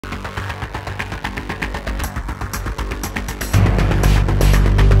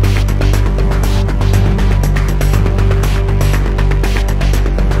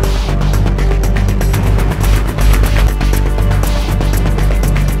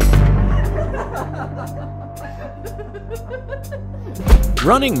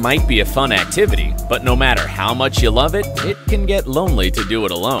Running might be a fun activity, but no matter how much you love it, it can get lonely to do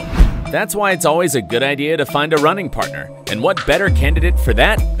it alone. That's why it's always a good idea to find a running partner, and what better candidate for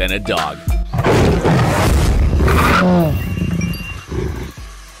that than a dog?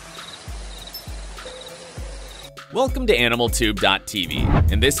 Welcome to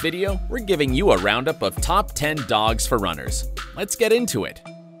AnimalTube.tv. In this video, we're giving you a roundup of top 10 dogs for runners. Let's get into it.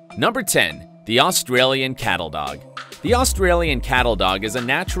 Number 10. The Australian Cattle Dog. The Australian Cattle Dog is a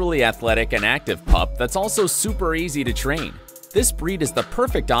naturally athletic and active pup that's also super easy to train. This breed is the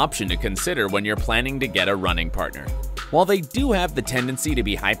perfect option to consider when you're planning to get a running partner. While they do have the tendency to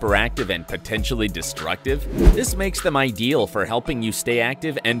be hyperactive and potentially destructive, this makes them ideal for helping you stay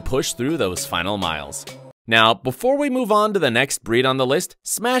active and push through those final miles. Now, before we move on to the next breed on the list,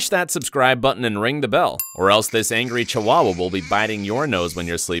 smash that subscribe button and ring the bell, or else this angry chihuahua will be biting your nose when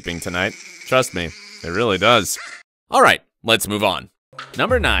you're sleeping tonight. Trust me, it really does. Alright, let's move on.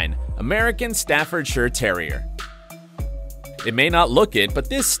 Number 9. American Staffordshire Terrier. It may not look it, but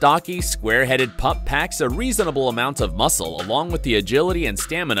this stocky, square-headed pup packs a reasonable amount of muscle along with the agility and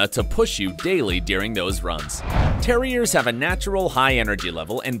stamina to push you daily during those runs. Terriers have a natural high energy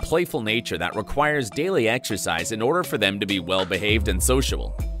level and playful nature that requires daily exercise in order for them to be well-behaved and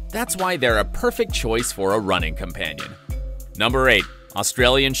sociable. That's why they're a perfect choice for a running companion. Number 8.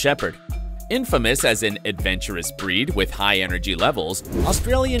 Australian Shepherd. Infamous as an adventurous breed with high energy levels,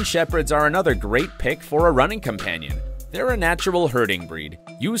 Australian Shepherds are another great pick for a running companion. They're a natural herding breed,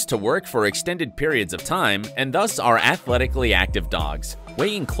 used to work for extended periods of time, and thus are athletically active dogs,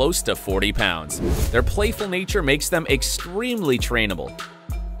 weighing close to 40 pounds. Their playful nature makes them extremely trainable.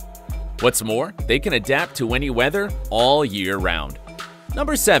 What's more, they can adapt to any weather all year round.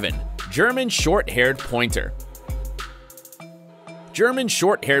 Number 7. German Short-Haired Pointer. German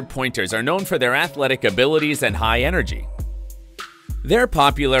short-haired pointers are known for their athletic abilities and high energy. They're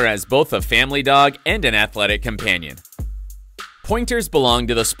popular as both a family dog and an athletic companion. Pointers belong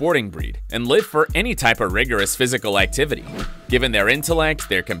to the sporting breed and live for any type of rigorous physical activity. Given their intellect,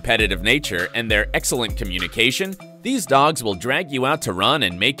 their competitive nature, and their excellent communication, these dogs will drag you out to run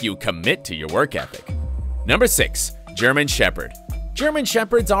and make you commit to your work ethic. Number 6. German Shepherd. German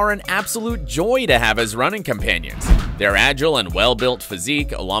Shepherds are an absolute joy to have as running companions. Their agile and well-built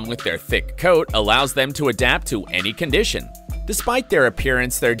physique, along with their thick coat, allows them to adapt to any condition. Despite their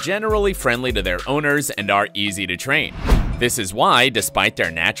appearance, they're generally friendly to their owners and are easy to train. This is why, despite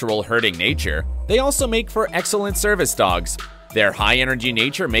their natural herding nature, they also make for excellent service dogs. Their high-energy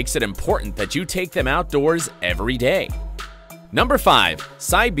nature makes it important that you take them outdoors every day. Number 5.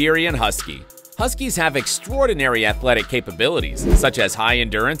 Siberian Husky. Huskies have extraordinary athletic capabilities, such as high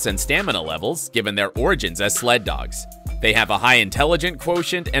endurance and stamina levels, given their origins as sled dogs. They have a high intelligence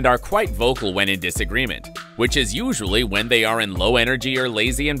quotient and are quite vocal when in disagreement, which is usually when they are in low energy or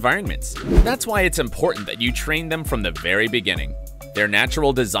lazy environments. That's why it's important that you train them from the very beginning. Their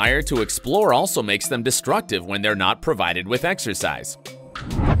natural desire to explore also makes them destructive when they're not provided with exercise.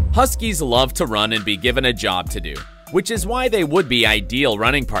 Huskies love to run and be given a job to do, which is why they would be ideal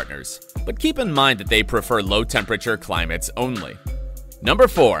running partners. But keep in mind that they prefer low-temperature climates only. Number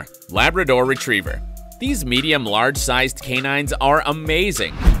 4. Labrador Retriever. These medium-large-sized canines are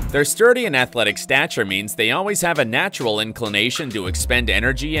amazing. Their sturdy and athletic stature means they always have a natural inclination to expend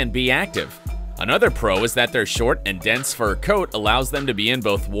energy and be active. Another pro is that their short and dense fur coat allows them to be in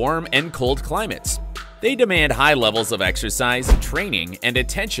both warm and cold climates. They demand high levels of exercise, training, and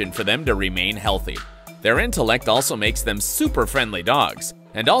attention for them to remain healthy. Their intellect also makes them super friendly dogs,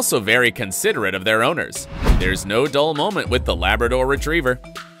 and also very considerate of their owners. There's no dull moment with the Labrador Retriever.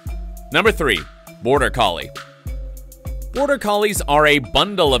 Number 3. Border Collie. Border Collies are a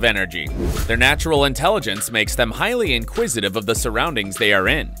bundle of energy. Their natural intelligence makes them highly inquisitive of the surroundings they are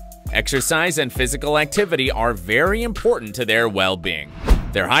in. Exercise and physical activity are very important to their well-being.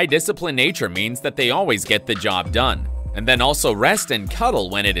 Their high discipline nature means that they always get the job done, and then also rest and cuddle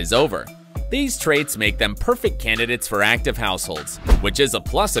when it is over. These traits make them perfect candidates for active households, which is a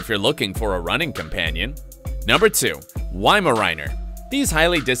plus if you're looking for a running companion. Number 2. Weimaraner. These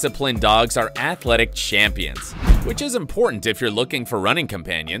highly disciplined dogs are athletic champions, which is important if you're looking for running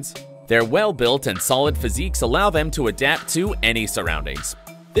companions. Their well-built and solid physiques allow them to adapt to any surroundings.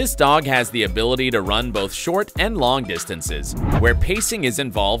 This dog has the ability to run both short and long distances, where pacing is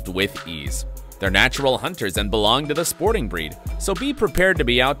involved with ease. They're natural hunters and belong to the sporting breed, so be prepared to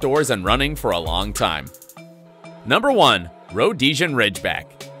be outdoors and running for a long time. Number 1. Rhodesian Ridgeback.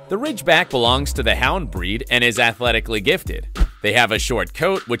 The Ridgeback belongs to the hound breed and is athletically gifted. They have a short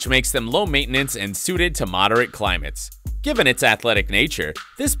coat, which makes them low maintenance and suited to moderate climates. Given its athletic nature,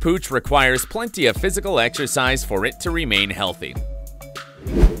 this pooch requires plenty of physical exercise for it to remain healthy.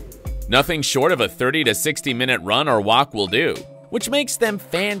 Nothing short of a 30 to 60 minute run or walk will do, which makes them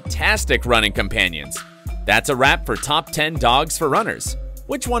fantastic running companions. That's a wrap for top 10 dogs for runners.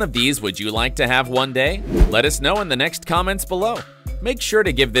 Which one of these would you like to have one day? Let us know in the next comments below. Make sure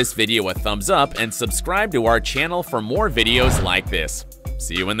to give this video a thumbs up and subscribe to our channel for more videos like this.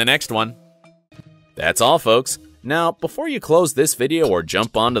 See you in the next one. That's all, folks. Now, before you close this video or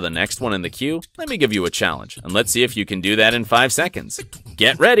jump on to the next one in the queue, let me give you a challenge, and let's see if you can do that in 5 seconds.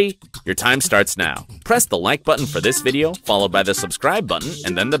 Get ready! Your time starts now. Press the like button for this video, followed by the subscribe button,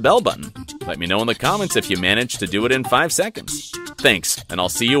 and then the bell button. Let me know in the comments if you managed to do it in 5 seconds. Thanks, and I'll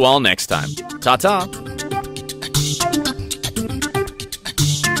see you all next time. Ta-ta!